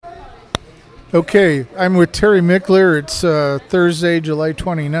Okay, I'm with Terry Mickler. It's Thursday, July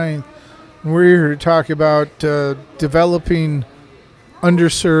 29th, and we're here to talk about developing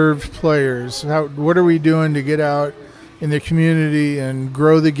underserved players. What are we doing to get out in the community and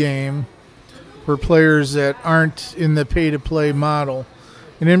grow the game for players that aren't in the pay-to-play model?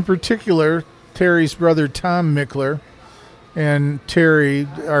 And in particular, Terry's brother Tom Mickler and Terry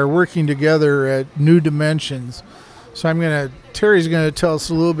are working together at New Dimensions. So Terry's going to tell us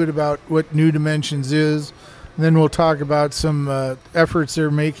a little bit about what New Dimensions is, and then we'll talk about some efforts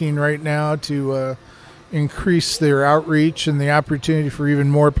they're making right now to increase their outreach and the opportunity for even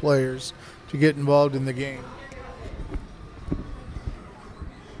more players to get involved in the game.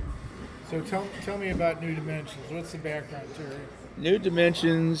 So tell me about New Dimensions. What's the background, Terry? New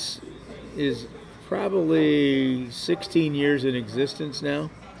Dimensions is probably 16 years in existence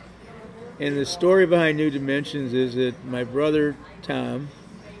now. And the story behind New Dimensions is that my brother Tom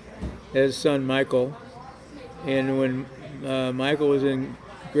has son Michael, and when Michael was in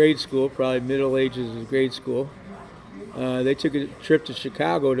grade school, probably middle ages of grade school, they took a trip to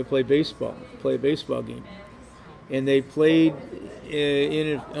Chicago to play a baseball game. And they played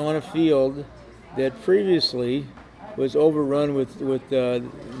on a field that previously was overrun with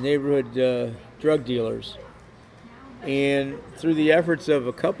neighborhood drug dealers. And through the efforts of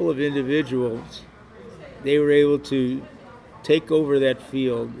a couple of individuals, they were able to take over that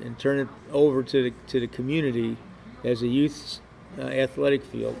field and turn it over to the community as a youth athletic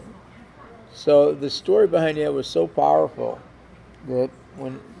field. So the story behind that was so powerful that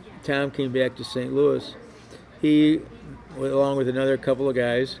when Tom came back to St. Louis, he, along with another couple of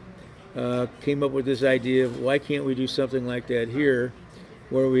guys, came up with this idea of why can't we do something like that here,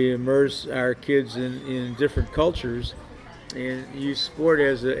 where we immerse our kids in different cultures and use sport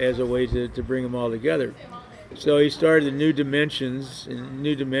as a way to bring them all together. So he started the New Dimensions, and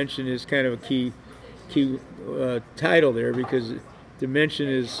New Dimension is kind of a key title there, because dimension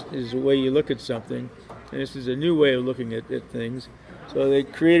is the way you look at something, and this is a new way of looking at things. So they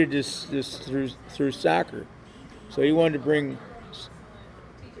created this through soccer. So he wanted to bring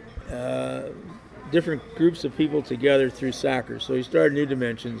different groups of people together through soccer. So he started New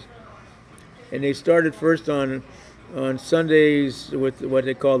Dimensions, and they started first on Sundays with what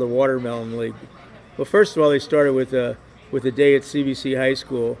they call the Watermelon League. Well, first of all, they started with a day at CBC High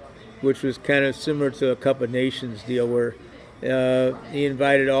School, which was kind of similar to a Cup of Nations deal, where he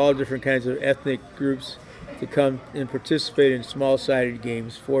invited all different kinds of ethnic groups to come and participate in small-sided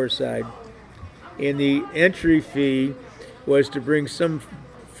games, four-side. And the entry fee was to bring some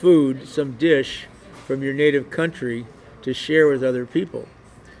food, some dish from your native country to share with other people.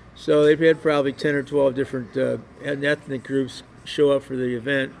 So they've had probably 10 or 12 different ethnic groups show up for the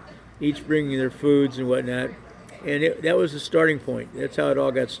event, each bringing their foods and whatnot. And that was the starting point. That's how it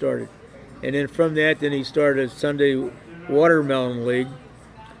all got started. And then from that, then he started a Sunday Watermelon League,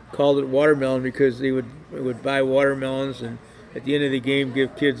 called it Watermelon because they would buy watermelons and at the end of the game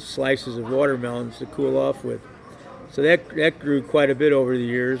give kids slices of watermelons to cool off with. So that grew quite a bit over the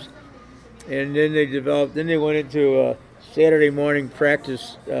years. And then they went into a Saturday morning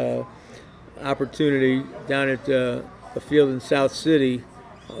practice opportunity down at a field in South City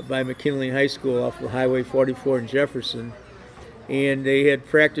by McKinley High School off of Highway 44 in Jefferson. And they had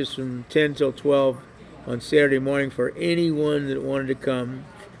practice from 10 till 12 on Saturday morning for anyone that wanted to come,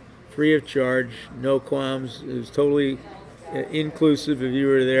 free of charge, no qualms. It was totally inclusive. If you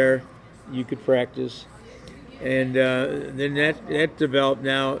were there, you could practice. And then that developed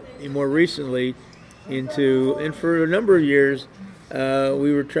now more recently and for a number of years,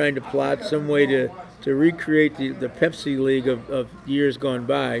 we were trying to plot some way to recreate the Pepsi League of years gone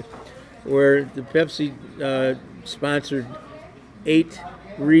by, where the Pepsi sponsored 8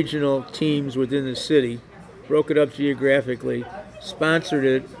 regional teams within the city, broke it up geographically, sponsored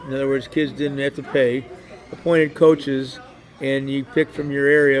it. In other words, kids didn't have to pay, appointed coaches, and you picked from your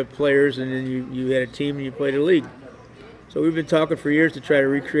area players, and then you had a team and you played a league. So we've been talking for years to try to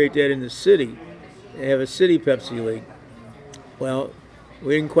recreate that in the city and have a city Pepsi League. Well,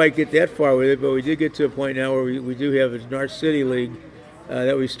 we didn't quite get that far with it, but we did get to a point now where we do have a North City League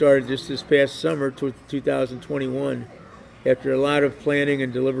that we started just this past summer, 2021. After a lot of planning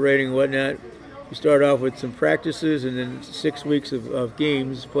and deliberating and whatnot, we started off with some practices and then 6 weeks of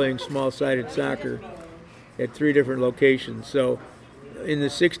games playing small-sided soccer at 3 different locations. So in the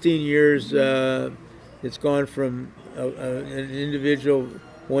 16 years, it's gone from an individual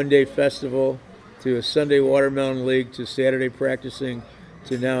one-day festival to a Sunday Watermelon League to Saturday practicing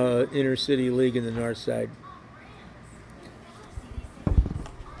to now an inner-city league in the north side.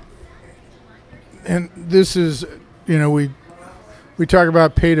 And this is, we We talk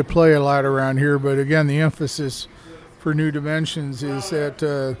about pay to play a lot around here, but again, the emphasis for New Dimensions is that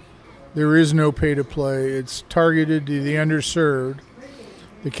there is no pay to play. It's targeted to the underserved,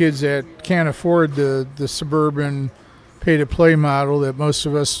 the kids that can't afford the suburban pay to play model that most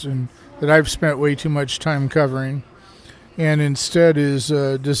of us and that I've spent way too much time covering, and instead is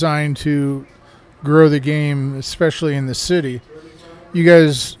designed to grow the game, especially in the city. You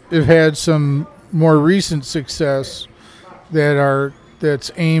guys have had some more recent success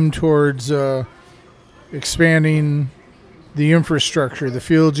that's aimed towards expanding the infrastructure, the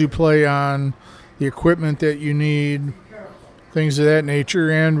fields you play on, the equipment that you need, things of that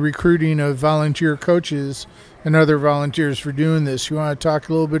nature, and recruiting of volunteer coaches and other volunteers for doing this. You want to talk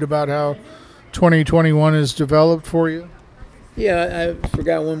a little bit about how 2021 is developed for you? Yeah, I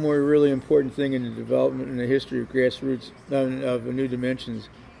forgot one more really important thing in the development and the history of grassroots of New Dimensions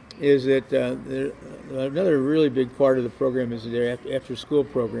is that another really big part of the program is their after-school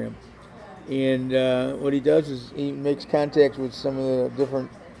program. And what he does is he makes contact with some of the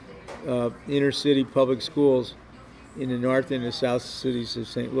different inner-city public schools in the north and the south cities of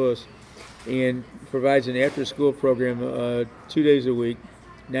St. Louis and provides an after-school program 2 days a week,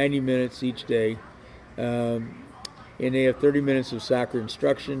 90 minutes each day. And they have 30 minutes of soccer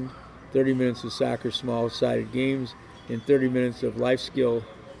instruction, 30 minutes of soccer small-sided games, and 30 minutes of life skill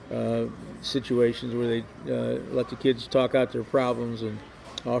situations where they let the kids talk out their problems and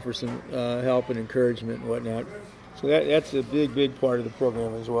offer some help and encouragement and whatnot. So that's a big part of the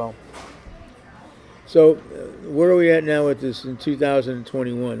program as well. So where are we at now with this in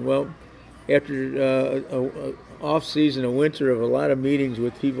 2021? Well, after a off-season, a winter of a lot of meetings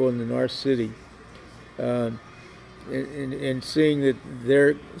with people in the North City, and seeing that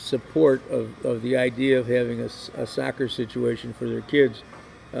their support of the idea of having a soccer situation for their kids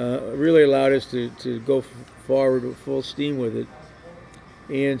really allowed us to go forward with full steam with it.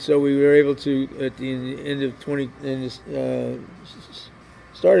 And so we were able to, at the end of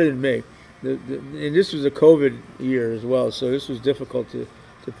started in May. And this was a COVID year as well, so this was difficult to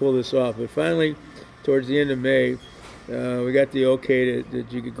pull this off. But finally, towards the end of May, we got the okay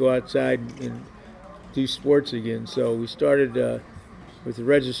that you could go outside and do sports again. So we started with the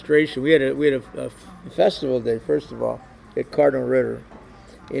registration. We had a festival day, first of all, at Cardinal Ritter.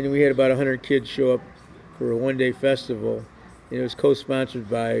 And we had about 100 kids show up for a one-day festival. And it was co-sponsored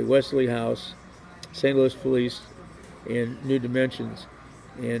by Wesley House, St. Louis Police, and New Dimensions.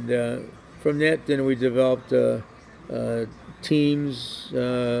 And from that, then we developed teams,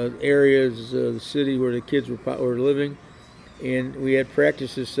 areas of the city where the kids were living. And we had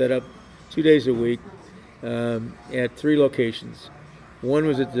practices set up 2 days a week at 3 locations. One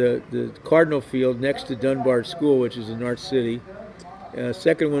was at the Cardinal Field next to Dunbar School, which is in North City.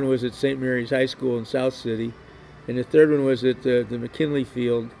 Second one was at St. Mary's High School in South City. And the third one was at the McKinley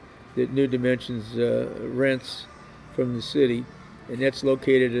Field that New Dimensions rents from the city. And that's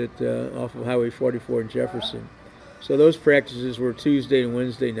located at off of Highway 44 in Jefferson. So those practices were Tuesday and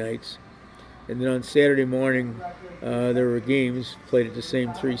Wednesday nights. And then on Saturday morning, there were games played at the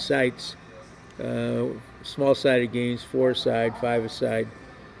same 3 sites. Small-sided games, 4-a-side, 5-a-side.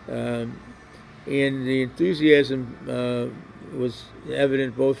 And the enthusiasm was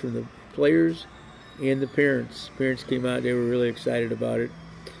evident both from the players and the parents. Parents came out, they were really excited about it.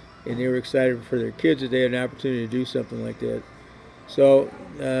 And they were excited for their kids that they had an opportunity to do something like that. So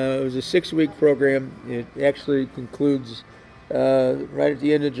it was a 6-week program. It actually concludes right at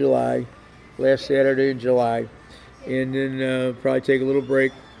the end of July, last Saturday in July. And then probably take a little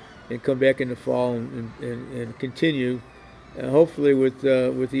break and come back in the fall and continue, hopefully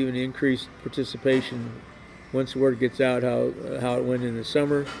with even increased participation once the word gets out how it went in the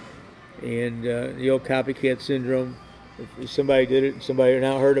summer. And the old copycat syndrome, if somebody did it, somebody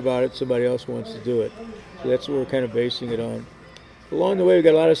now heard about it, somebody else wants to do it. So that's what we're kind of basing it on. Along the way, we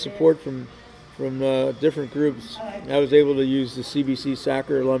got a lot of support from different groups. I was able to use the CBC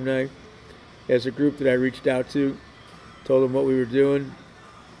Soccer alumni as a group that I reached out to, told them what we were doing,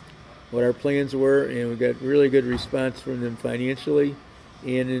 what our plans were, and we got really good response from them financially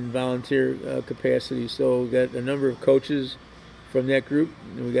and in volunteer capacity. So we got a number of coaches from that group,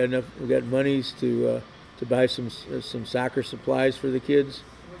 and we got monies to buy some soccer supplies for the kids.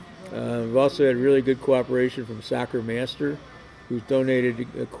 We've also had really good cooperation from Soccer Master, who's donated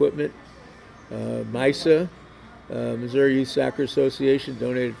equipment. MISA, Missouri Youth Soccer Association,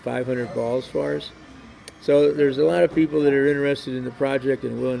 donated 500 balls for us. So there's a lot of people that are interested in the project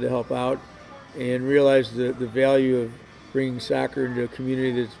and willing to help out and realize the value of bringing soccer into a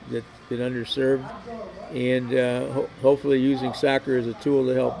community that's been underserved, and hopefully using soccer as a tool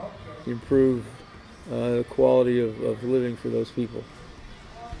to help improve the quality of living for those people.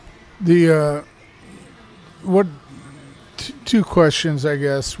 The what? Two questions, I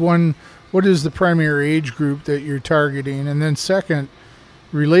guess. One, what is the primary age group that you're targeting? And then second,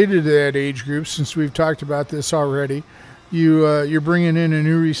 related to that age group, since we've talked about this already, you're bringing in a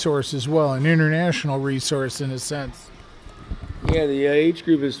new resource as well, an international resource in a sense. Yeah, the age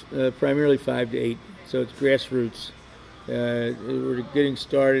group is primarily 5 to 8, so it's grassroots. We're getting them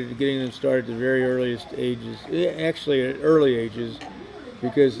started at the very earliest ages, actually at early ages,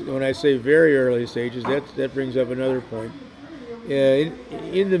 because when I say very earliest ages, that brings up another point.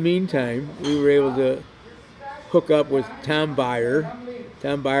 In the meantime, we were able to hook up with Tom Byer.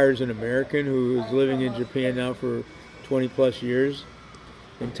 Tom Byer is an American who is living in Japan now for 20 plus years.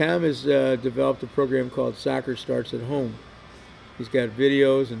 And Tom has developed a program called Soccer Starts at Home. He's got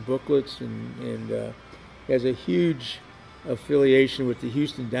videos and booklets and has a huge affiliation with the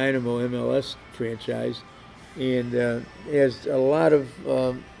Houston Dynamo MLS franchise, and has a lot of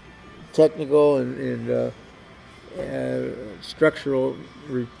technical and structural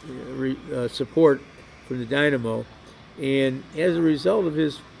support from the Dynamo. And as a result of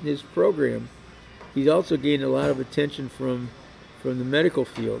his program, he's also gained a lot of attention from the medical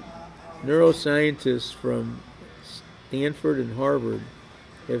field. Neuroscientists from Stanford and Harvard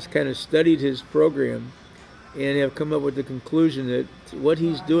have kind of studied his program and have come up with the conclusion that what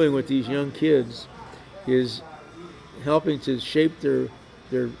he's doing with these young kids is helping to shape their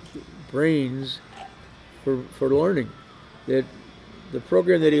brains for learning. That the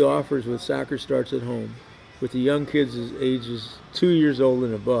program that he offers with Soccer Starts at Home, with the young kids ages 2 years old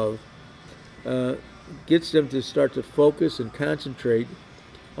and above, gets them to start to focus and concentrate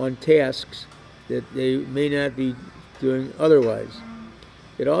on tasks that they may not be doing otherwise.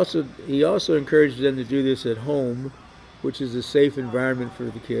 He also encourages them to do this at home, which is a safe environment for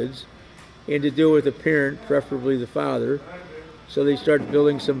the kids, and to do it with a parent, preferably the father, so they start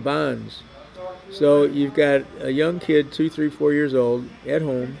building some bonds. So you've got a young kid, 2, 3, 4 years old, at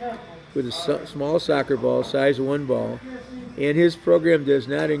home with a small soccer ball, size 1 ball, and his program does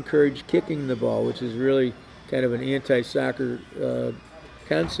not encourage kicking the ball, which is really kind of an anti-soccer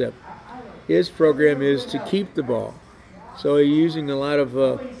concept. His program is to keep the ball. So he's using a lot of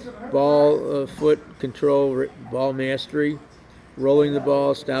ball foot control, ball mastery, rolling the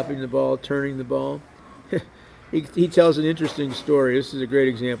ball, stopping the ball, turning the ball. He tells an interesting story. This is a great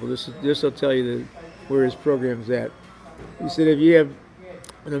example. This will tell you where his program's at. He said if you have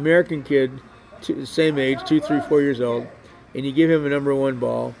an American kid, the same age, 2, 3, 4 years old, and you give him a number 1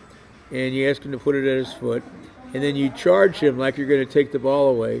 ball, and you ask him to put it at his foot, and then you charge him like you're going to take the ball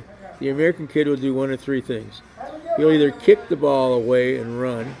away, the American kid will do one of 3 things. He'll either kick the ball away and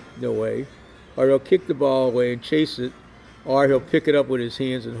run away, or he'll kick the ball away and chase it, or he'll pick it up with his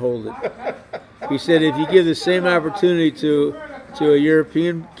hands and hold it. He said if you give the same opportunity to a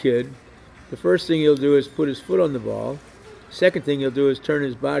European kid, the first thing he'll do is put his foot on the ball. Second thing he'll do is turn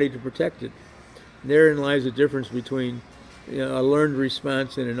his body to protect it. And therein lies the difference between a learned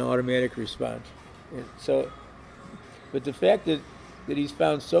response and an automatic response. And so, but the fact that he's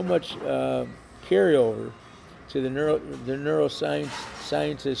found so much carryover to the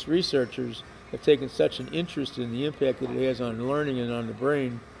neuroscience researchers have taken such an interest in the impact that it has on learning and on the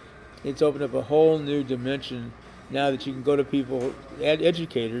brain, it's opened up a whole new dimension now that you can go to people,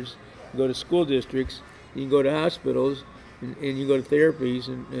 educators, go to school districts, you can go to hospitals, and you can go to therapies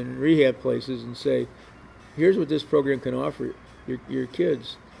and rehab places and say, here's what this program can offer your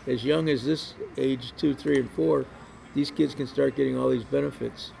kids. As young as this age, 2, 3, and 4, these kids can start getting all these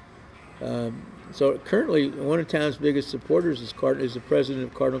benefits. So currently, one of town's biggest supporters is the president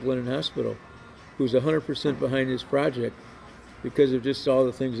of Cardinal Glennon Hospital, who's 100% behind this project because of just all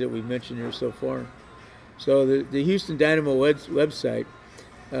the things that we mentioned here so far. So the Houston Dynamo website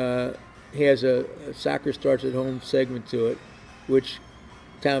has a Soccer Starts at Home segment to it, which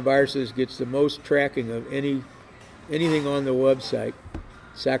Tom Byer says gets the most tracking of anything on the website.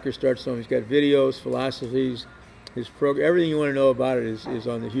 Soccer Starts at Home. He's got videos, philosophies, his program, everything you want to know about it is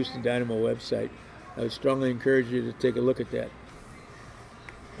on the Houston Dynamo website. I would strongly encourage you to take a look at that.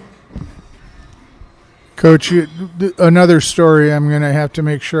 Coach, another story I'm going to have to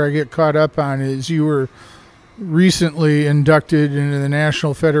make sure I get caught up on is you were recently inducted into the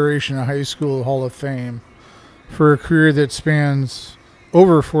National Federation of High School Hall of Fame for a career that spans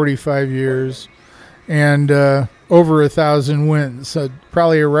over 45 years and over 1,000 wins. So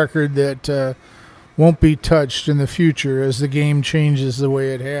probably a record that won't be touched in the future as the game changes the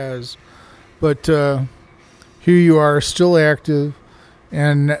way it has. But here you are, still active,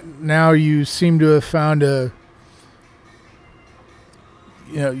 and now you seem to have found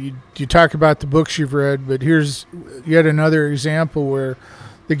you talk about the books you've read, but here's yet another example where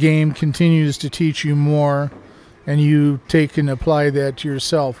the game continues to teach you more, and you take and apply that to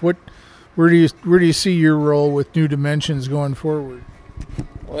yourself. Where do you see your role with New Dimensions going forward?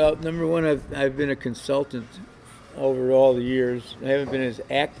 Well, number one, I've been a consultant over all the years. I haven't been as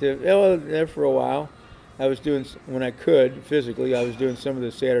active. Well, there for a while. I was doing, when I could physically, I was doing some of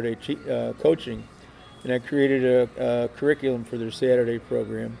the Saturday coaching, and I created a curriculum for their Saturday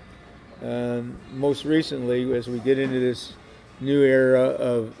program. Most recently, as we get into this new era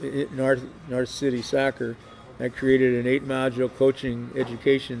of North City soccer, I created an 8-module coaching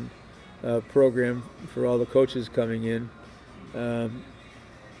education program for all the coaches coming in.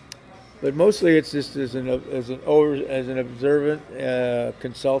 But mostly it's just as an observant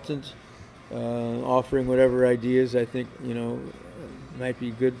consultant, offering whatever ideas I think might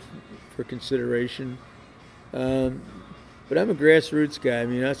be good for consideration. But I'm a grassroots guy. I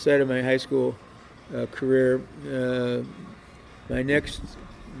mean, outside of my high school career, my next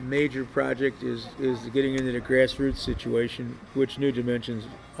major project is getting into the grassroots situation, which New Dimensions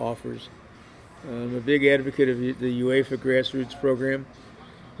offers. I'm a big advocate of the UEFA grassroots program,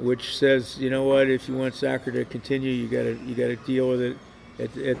 which says, you know what, if you want soccer to continue, you got to deal with it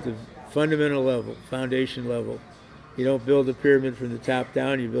at the fundamental level, foundation level. You don't build a pyramid from the top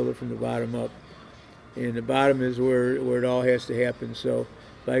down; you build it from the bottom up. And the bottom is where it all has to happen. So,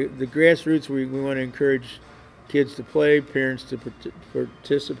 by the grassroots, we want to encourage kids to play, parents to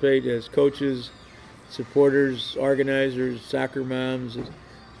participate as coaches, supporters, organizers, soccer moms,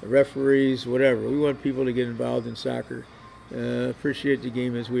 referees, whatever. We want people to get involved in soccer. Appreciate the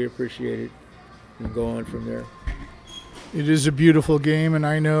game as we appreciate it, and go on from there. It is a beautiful game, and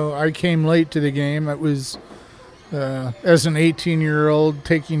I know I came late to the game. It was as an 18-year-old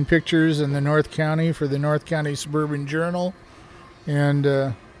taking pictures in the North County for the North County Suburban Journal, and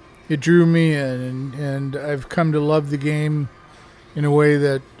it drew me in, and I've come to love the game in a way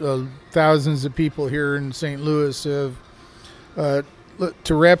that thousands of people here in St. Louis have.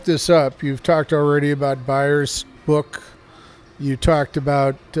 To wrap this up, you've talked already about Byers' book. You talked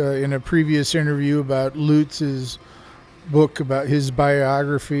about, in a previous interview, about Lutz's book, about his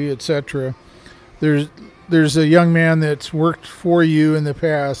biography, etc. There's a young man that's worked for you in the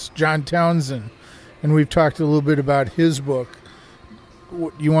past, John Townsend, and we've talked a little bit about his book.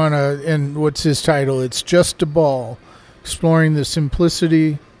 You want to, and what's his title? It's Just a Ball, exploring the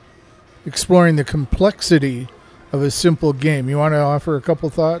complexity of a simple game. You want to offer a couple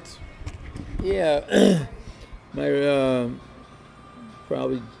thoughts? Yeah, my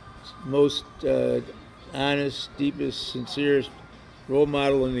probably most honest, deepest, sincerest role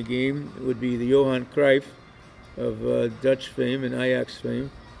model in the game would be the Johan Cruyff of Dutch fame and Ajax fame.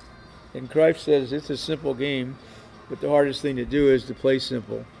 And Cruyff says it's a simple game, but the hardest thing to do is to play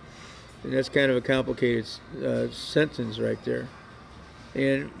simple. And that's kind of a complicated sentence right there.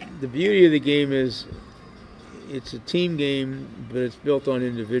 And the beauty of the game is it's a team game, but it's built on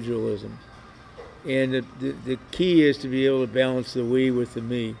individualism. And the key is to be able to balance the we with the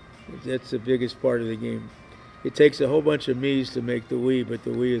me. That's the biggest part of the game. It takes a whole bunch of me's to make the we, but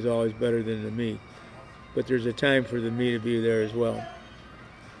the we is always better than the me. But there's a time for the me to be there as well.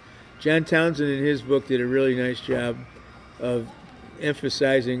 John Townsend in his book did a really nice job of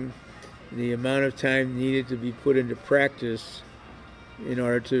emphasizing the amount of time needed to be put into practice in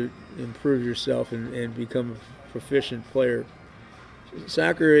order to improve yourself and become a proficient player.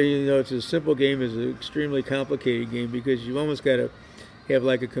 Soccer, it's a simple game, is an extremely complicated game because you've almost got to have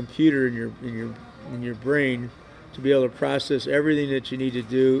like a computer in your brain to be able to process everything that you need to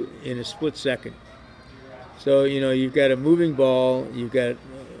do in a split second. So you've got a moving ball, you've got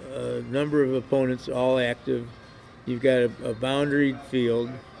a number of opponents all active, you've got a boundary field,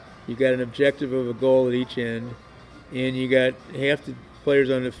 you've got an objective of a goal at each end, and you got half the players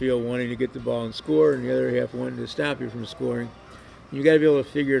on the field wanting to get the ball and score, and the other half wanting to stop you from scoring. You got to be able to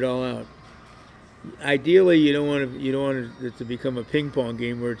figure it all out. Ideally, you don't want it to become a ping pong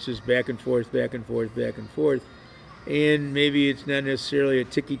game where it's just back and forth, back and forth, back and forth, and maybe it's not necessarily a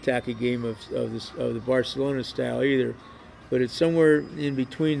tiki-taka game of the Barcelona style either, but it's somewhere in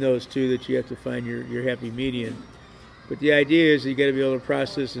between those two that you have to find your happy median. But the idea is you got to be able to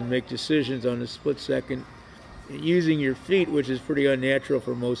process and make decisions on a split second, using your feet, which is pretty unnatural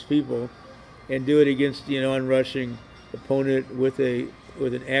for most people, and do it against unrushing opponent with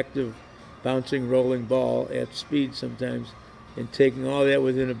an active bouncing rolling ball at speed sometimes, and taking all that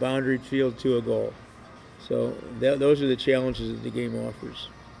within a boundaried field to a goal. So those are the challenges that the game offers.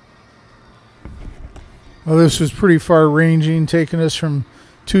 Well, this was pretty far ranging, taking us from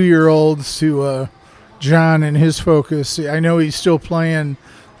 2-year-olds to John and his focus. I know he's still playing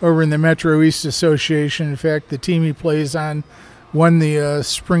over in the Metro East Association. In fact, the team he plays on won the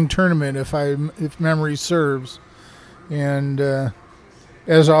spring tournament, if memory serves. And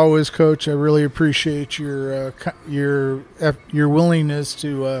as always, Coach, I really appreciate your willingness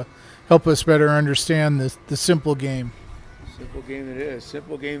to help us better understand the simple game. Simple game it is.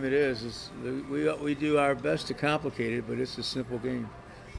 Simple game it is. We do our best to complicate it, but it's a simple game.